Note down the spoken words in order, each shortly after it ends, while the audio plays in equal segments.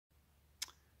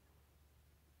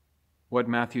What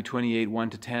Matthew 28,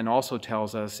 1-10 also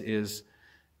tells us is,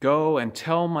 "Go and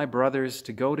tell my brothers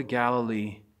to go to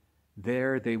Galilee.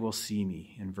 There they will see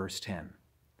me," in verse 10.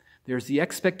 There's the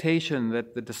expectation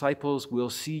that the disciples will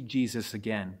see Jesus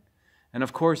again. And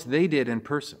of course, they did in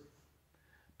person.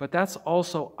 But that's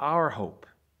also our hope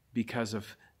because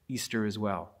of Easter as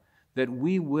well, that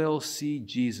we will see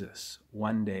Jesus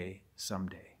one day,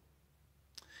 someday.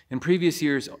 In previous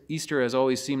years, Easter has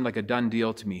always seemed like a done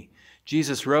deal to me.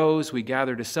 Jesus rose, we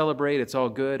gather to celebrate, it's all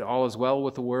good, all is well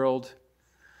with the world.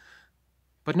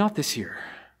 But not this year.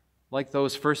 Like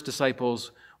those first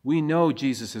disciples, we know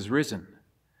Jesus is risen.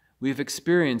 We've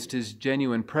experienced his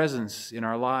genuine presence in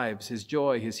our lives, his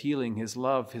joy, his healing, his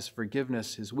love, his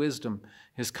forgiveness, his wisdom,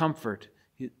 his comfort,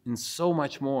 and so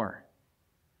much more.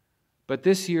 But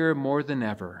this year, more than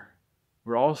ever,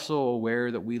 we're also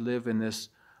aware that we live in this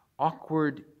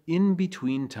awkward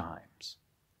in-between times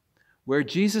where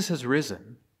Jesus has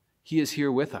risen, he is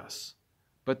here with us,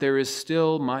 but there is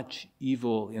still much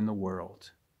evil in the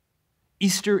world.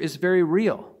 Easter is very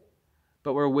real,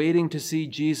 but we're waiting to see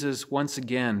Jesus once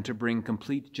again to bring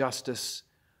complete justice,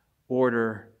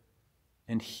 order,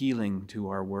 and healing to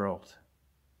our world.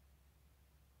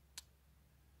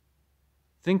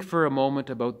 Think for a moment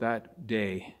about that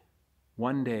day,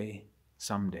 one day,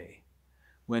 someday,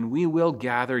 when we will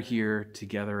gather here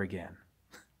together again.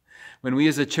 When we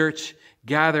as a church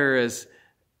gather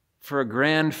for a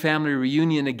grand family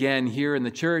reunion again here in the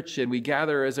church, and we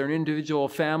gather as our individual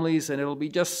families, and it'll be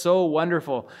just so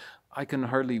wonderful. I can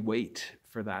hardly wait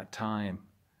for that time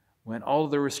when all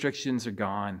the restrictions are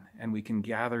gone and we can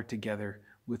gather together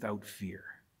without fear.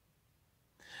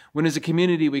 When as a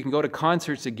community we can go to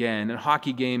concerts again and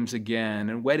hockey games again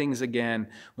and weddings again,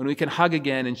 when we can hug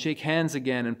again and shake hands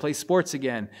again and play sports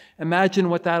again. Imagine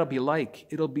what that'll be like.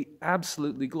 It'll be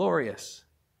absolutely glorious.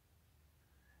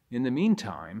 In the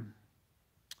meantime,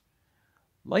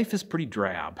 life is pretty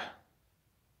drab,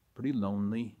 pretty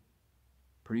lonely,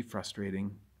 pretty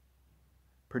frustrating,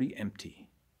 pretty empty.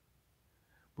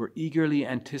 We're eagerly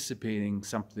anticipating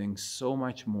something so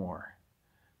much more,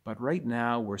 but right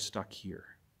now we're stuck here,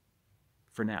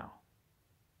 for now.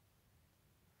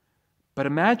 But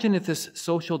imagine if this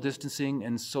social distancing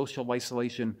and social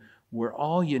isolation were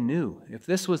all you knew, if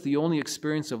this was the only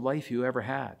experience of life you ever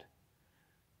had.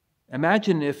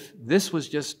 Imagine if this was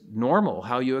just normal,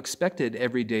 how you expected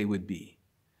every day would be.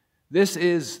 This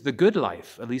is the good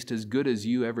life, at least as good as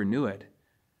you ever knew it.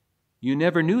 You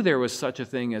never knew there was such a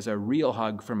thing as a real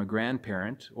hug from a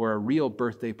grandparent, or a real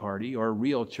birthday party, or a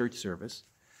real church service.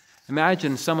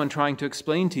 Imagine someone trying to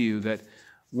explain to you that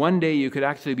one day you could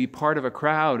actually be part of a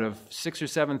crowd of 6,000 or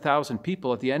 7,000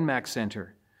 people at the NMAC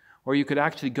Center, or you could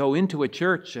actually go into a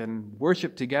church and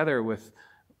worship together with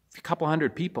a couple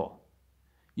hundred people.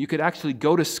 You could actually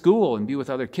go to school and be with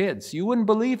other kids. You wouldn't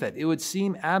believe it. It would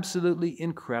seem absolutely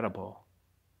incredible.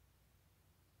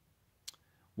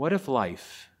 What if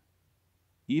life,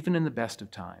 even in the best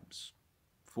of times,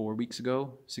 4 weeks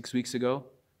ago, 6 weeks ago,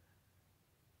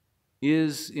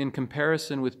 is in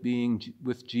comparison with being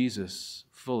with Jesus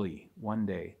fully one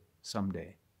day,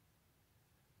 someday?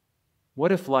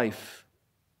 What if life,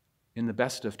 in the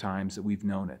best of times that we've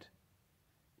known it,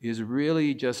 is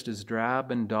really just as drab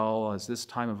and dull as this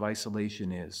time of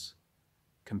isolation is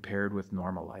compared with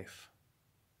normal life?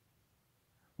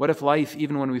 What if life,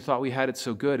 even when we thought we had it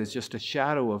so good, is just a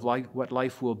shadow of what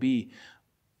life will be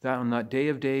that on that day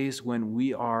of days when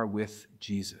we are with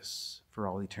Jesus for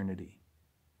all eternity?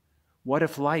 What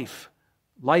if life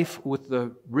with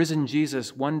the risen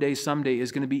Jesus one day, someday,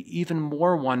 is going to be even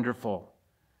more wonderful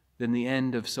than the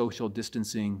end of social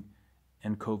distancing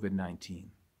and COVID-19?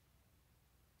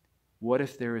 What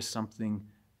if there is something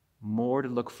more to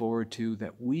look forward to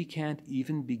that we can't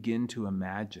even begin to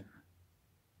imagine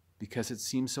because it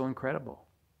seems so incredible?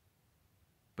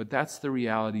 But that's the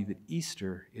reality that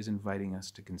Easter is inviting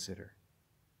us to consider.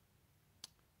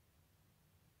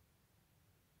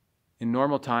 In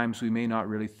normal times, we may not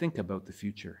really think about the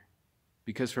future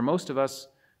because for most of us,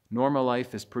 normal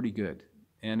life is pretty good,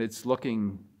 and it's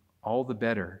looking all the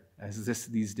better as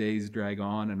these days drag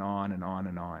on and on and on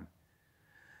and on.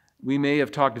 We may have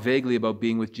talked vaguely about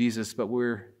being with Jesus, but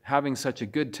we're having such a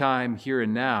good time here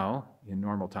and now in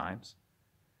normal times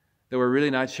that we're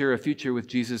really not sure a future with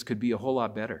Jesus could be a whole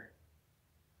lot better.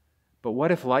 But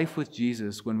what if life with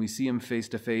Jesus, when we see him face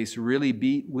to face,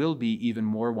 really will be even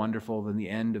more wonderful than the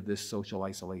end of this social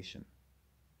isolation?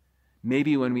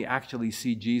 Maybe when we actually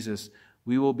see Jesus,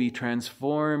 we will be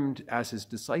transformed as his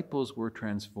disciples were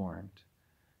transformed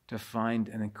to find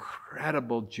an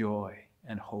incredible joy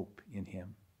and hope in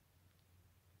him.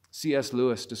 C.S.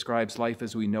 Lewis describes life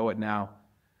as we know it now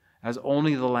as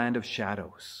only the land of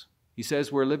shadows. He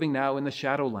says we're living now in the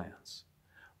shadowlands.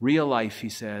 Real life, he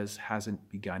says, hasn't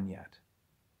begun yet.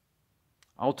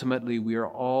 Ultimately, we are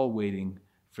all waiting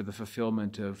for the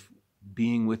fulfillment of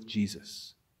being with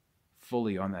Jesus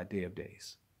fully on that day of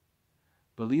days.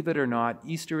 Believe it or not,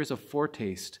 Easter is a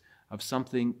foretaste of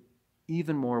something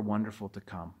even more wonderful to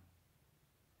come.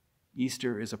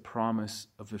 Easter is a promise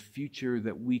of a future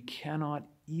that we cannot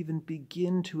even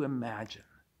begin to imagine,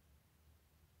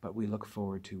 but we look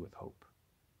forward to with hope.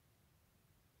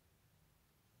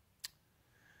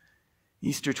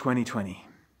 Easter 2020.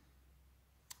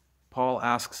 Paul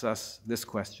asks us this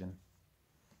question: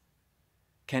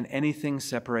 can anything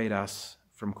separate us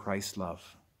from Christ's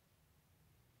love?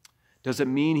 Does it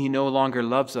mean he no longer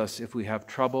loves us if we have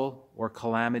trouble or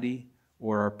calamity,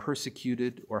 or are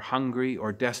persecuted, or hungry,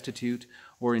 or destitute,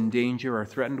 or in danger, or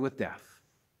threatened with death?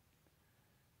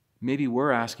 Maybe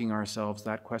we're asking ourselves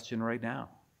that question right now.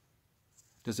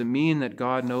 Does it mean that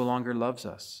God no longer loves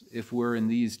us if we're in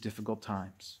these difficult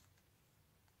times?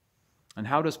 And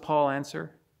how does Paul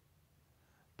answer?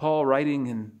 Paul, writing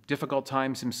in difficult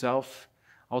times himself,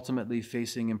 ultimately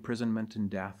facing imprisonment and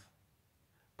death.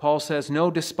 Paul says,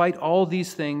 no, despite all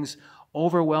these things,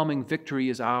 overwhelming victory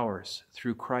is ours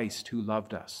through Christ who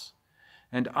loved us.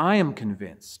 And I am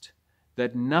convinced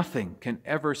that nothing can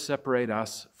ever separate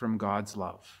us from God's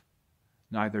love.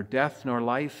 Neither death nor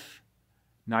life,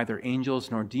 neither angels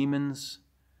nor demons,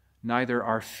 neither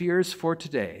our fears for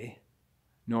today,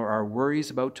 nor our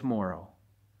worries about tomorrow.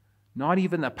 Not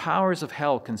even the powers of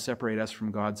hell can separate us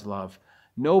from God's love.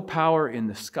 No power in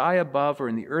the sky above or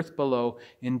in the earth below,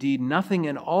 indeed nothing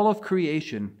in all of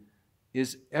creation,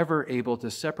 is ever able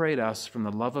to separate us from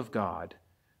the love of God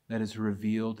that is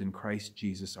revealed in Christ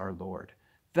Jesus our Lord.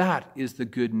 That is the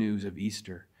good news of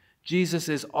Easter. Jesus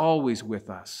is always with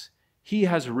us. He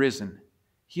has risen.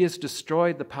 He has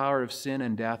destroyed the power of sin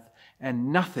and death,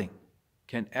 and nothing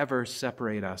can ever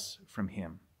separate us from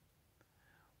him.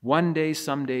 One day,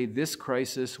 someday, this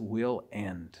crisis will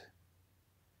end,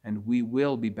 and we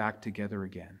will be back together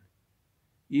again.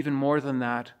 Even more than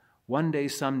that, one day,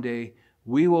 someday,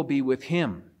 we will be with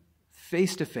him,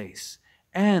 face to face,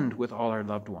 and with all our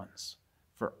loved ones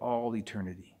for all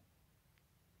eternity.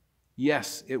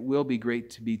 Yes, it will be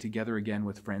great to be together again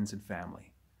with friends and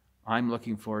family. I'm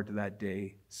looking forward to that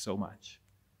day so much.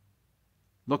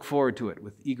 Look forward to it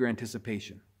with eager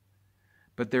anticipation.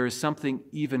 But there is something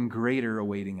even greater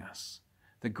awaiting us,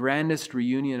 the grandest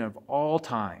reunion of all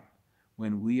time,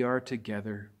 when we are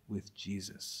together with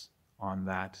Jesus on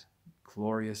that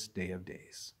glorious day of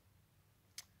days.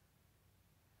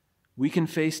 We can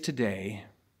face today,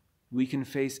 we can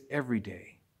face every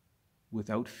day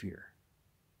without fear.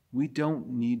 We don't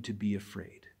need to be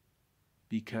afraid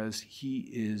because he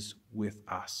is with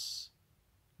us.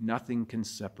 Nothing can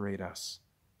separate us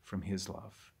from his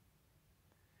love.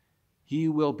 He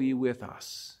will be with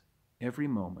us every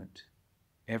moment,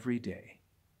 every day,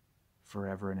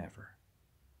 forever and ever.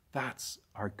 That's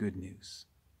our good news.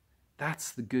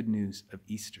 That's the good news of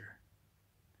Easter.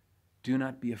 Do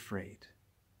not be afraid.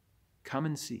 Come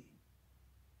and see.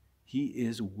 He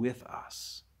is with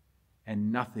us,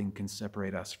 and nothing can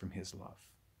separate us from his love.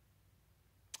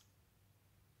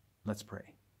 Let's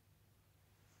pray.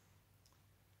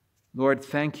 Lord,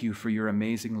 thank you for your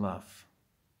amazing love.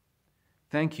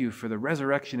 Thank you for the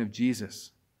resurrection of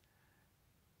Jesus.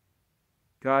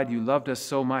 God, you loved us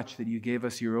so much that you gave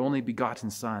us your only begotten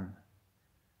Son.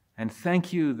 And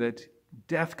thank you that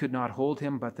death could not hold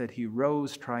him, but that he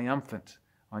rose triumphant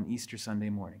on Easter Sunday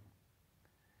morning.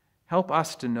 Help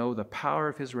us to know the power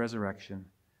of his resurrection,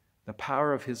 the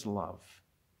power of his love.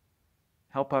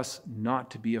 Help us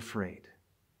not to be afraid,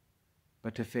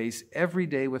 but to face every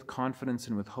day with confidence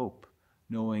and with hope,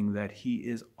 knowing that he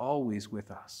is always with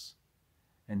us,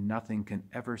 and nothing can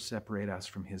ever separate us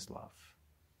from his love.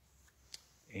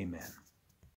 Amen.